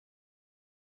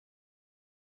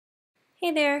Hey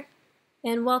there,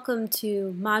 and welcome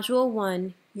to Module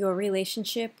 1, Your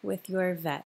Relationship with Your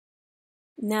Vet.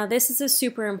 Now, this is a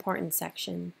super important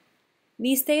section.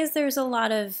 These days, there's a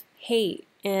lot of hate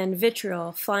and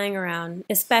vitriol flying around,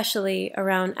 especially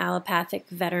around allopathic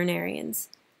veterinarians.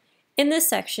 In this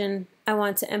section, I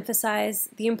want to emphasize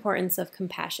the importance of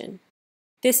compassion.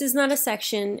 This is not a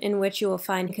section in which you will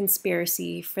find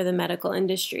conspiracy for the medical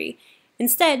industry.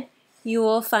 Instead, you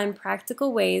will find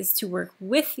practical ways to work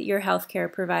with your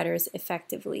healthcare providers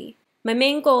effectively. My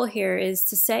main goal here is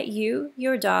to set you,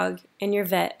 your dog, and your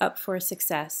vet up for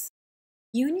success.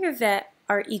 You and your vet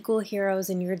are equal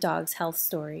heroes in your dog's health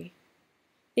story.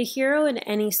 The hero in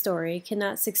any story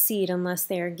cannot succeed unless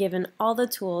they are given all the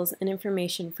tools and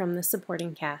information from the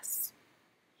supporting cast.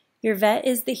 Your vet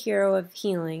is the hero of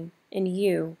healing, and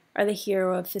you are the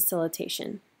hero of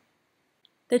facilitation.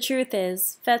 The truth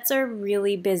is, vets are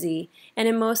really busy and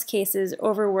in most cases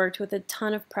overworked with a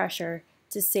ton of pressure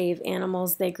to save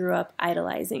animals they grew up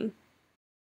idolizing.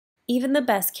 Even the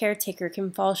best caretaker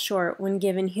can fall short when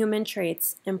given human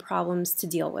traits and problems to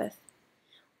deal with.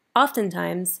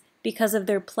 Oftentimes, because of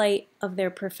their plight of their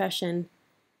profession,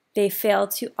 they fail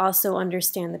to also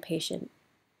understand the patient.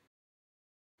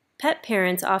 Pet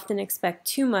parents often expect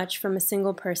too much from a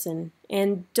single person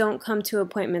and don't come to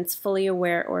appointments fully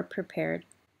aware or prepared.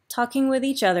 Talking with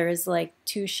each other is like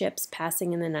two ships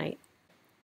passing in the night.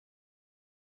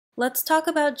 Let's talk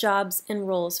about jobs and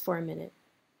roles for a minute.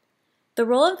 The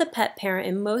role of the pet parent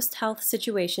in most health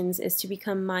situations is to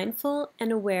become mindful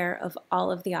and aware of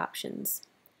all of the options.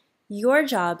 Your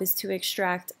job is to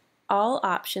extract all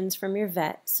options from your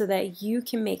vet so that you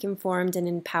can make informed and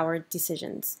empowered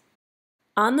decisions.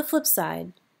 On the flip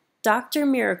side, Dr.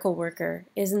 Miracle Worker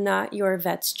is not your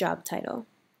vet's job title.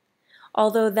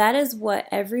 Although that is what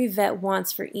every vet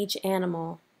wants for each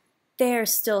animal, they are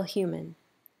still human.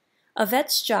 A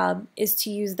vet's job is to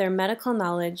use their medical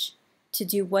knowledge to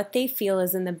do what they feel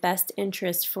is in the best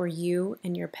interest for you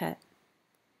and your pet.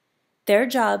 Their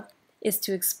job is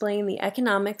to explain the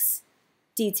economics,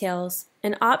 details,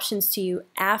 and options to you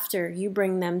after you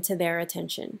bring them to their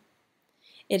attention.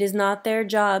 It is not their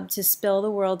job to spill the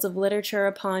worlds of literature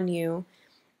upon you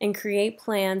and create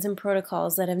plans and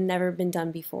protocols that have never been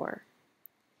done before.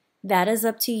 That is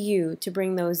up to you to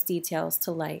bring those details to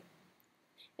light.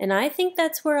 And I think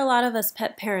that's where a lot of us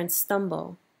pet parents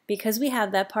stumble, because we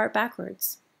have that part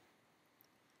backwards.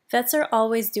 Vets are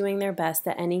always doing their best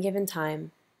at any given time,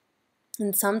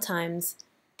 and sometimes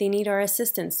they need our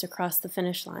assistance to cross the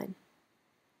finish line.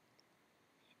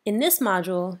 In this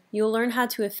module, you'll learn how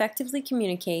to effectively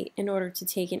communicate in order to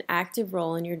take an active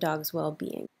role in your dog's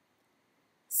well-being.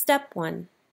 Step 1.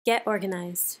 Get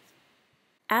organized.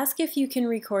 Ask if you can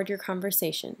record your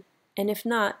conversation, and if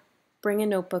not, bring a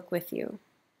notebook with you.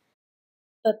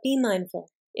 But be mindful.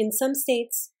 In some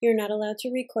states, you're not allowed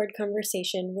to record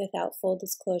conversation without full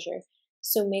disclosure,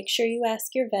 so make sure you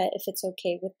ask your vet if it's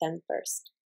okay with them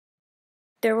first.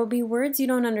 There will be words you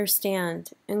don't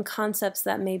understand and concepts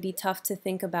that may be tough to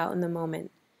think about in the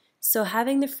moment, so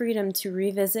having the freedom to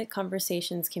revisit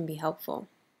conversations can be helpful.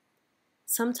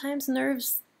 Sometimes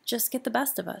nerves just get the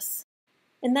best of us,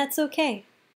 and that's okay.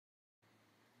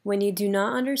 When you do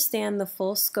not understand the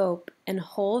full scope and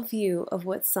whole view of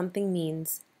what something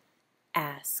means,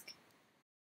 ask.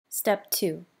 Step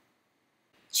 2.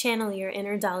 Channel your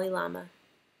inner Dalai Lama.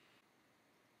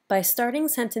 By starting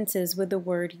sentences with the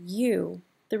word you,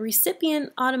 the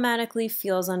recipient automatically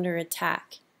feels under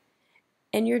attack,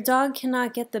 and your dog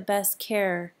cannot get the best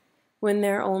care when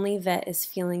their only vet is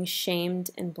feeling shamed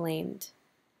and blamed.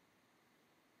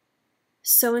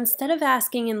 So instead of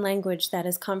asking in language that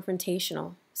is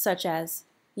confrontational, such as,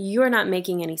 "You're not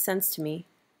making any sense to me,"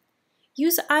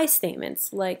 use I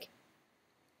statements like,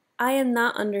 "I am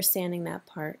not understanding that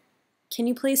part. Can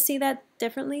you please see that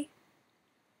differently?"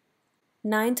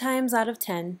 9 times out of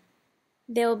 10,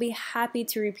 they will be happy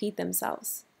to repeat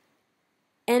themselves.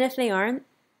 And if they aren't,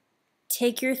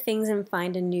 take your things and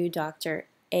find a new doctor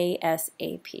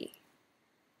ASAP.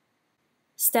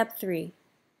 Step 3.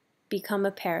 Become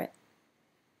a parrot.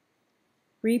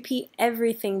 Repeat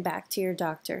everything back to your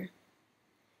doctor.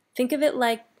 Think of it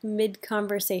like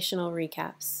mid-conversational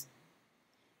recaps.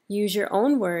 Use your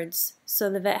own words so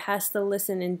the vet has to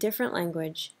listen in different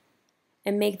language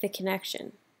and make the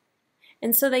connection,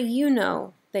 and so that you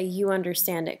know that you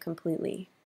understand it completely.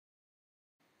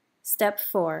 Step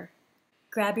 4.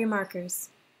 Grab your markers.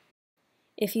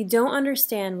 If you don't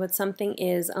understand what something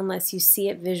is unless you see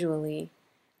it visually,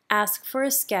 ask for a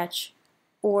sketch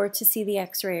or to see the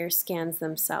X-ray or scans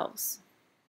themselves.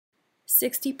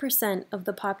 60% of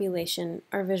the population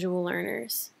are visual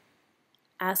learners.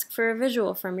 Ask for a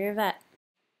visual from your vet.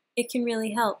 It can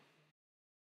really help.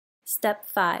 Step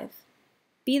 5.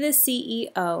 Be the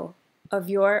CEO of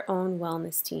your own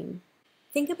wellness team.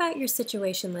 Think about your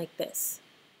situation like this.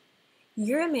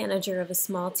 You're a manager of a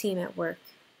small team at work.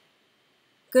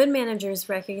 Good managers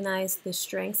recognize the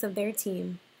strengths of their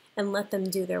team and let them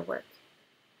do their work.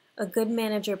 A good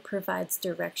manager provides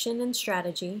direction and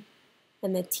strategy,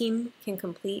 and the team can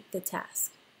complete the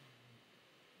task.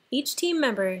 Each team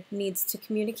member needs to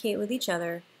communicate with each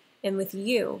other and with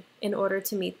you in order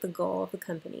to meet the goal of the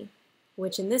company,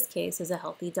 which in this case is a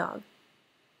healthy dog.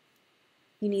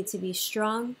 You need to be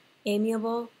strong,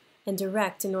 amiable, and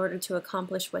direct in order to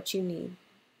accomplish what you need.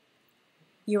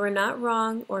 You are not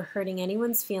wrong or hurting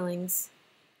anyone's feelings.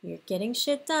 You're getting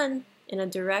shit done in a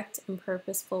direct and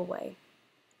purposeful way.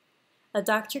 A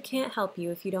doctor can't help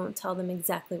you if you don't tell them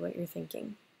exactly what you're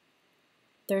thinking.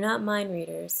 They're not mind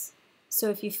readers, so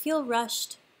if you feel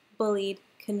rushed, bullied,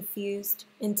 confused,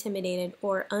 intimidated,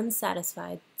 or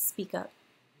unsatisfied, speak up.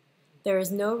 There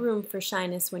is no room for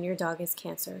shyness when your dog has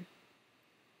cancer.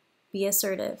 Be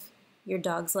assertive. Your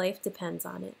dog's life depends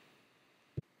on it.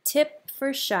 Tip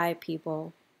for shy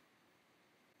people.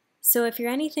 So if you're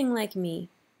anything like me,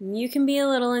 you can be a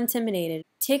little intimidated.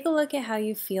 Take a look at how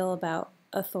you feel about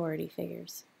authority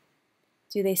figures.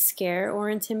 Do they scare or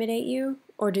intimidate you,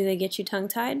 or do they get you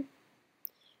tongue-tied?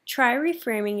 Try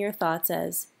reframing your thoughts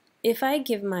as, if I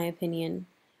give my opinion,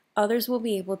 others will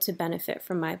be able to benefit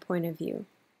from my point of view.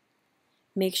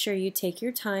 Make sure you take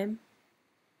your time,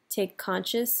 take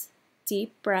conscious,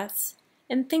 deep breaths,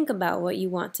 and think about what you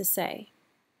want to say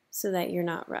so that you're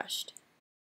not rushed.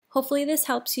 Hopefully this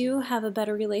helps you have a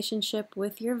better relationship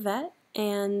with your vet,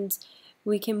 and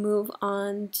we can move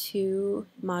on to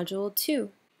Module 2,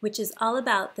 which is all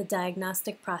about the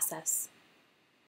diagnostic process.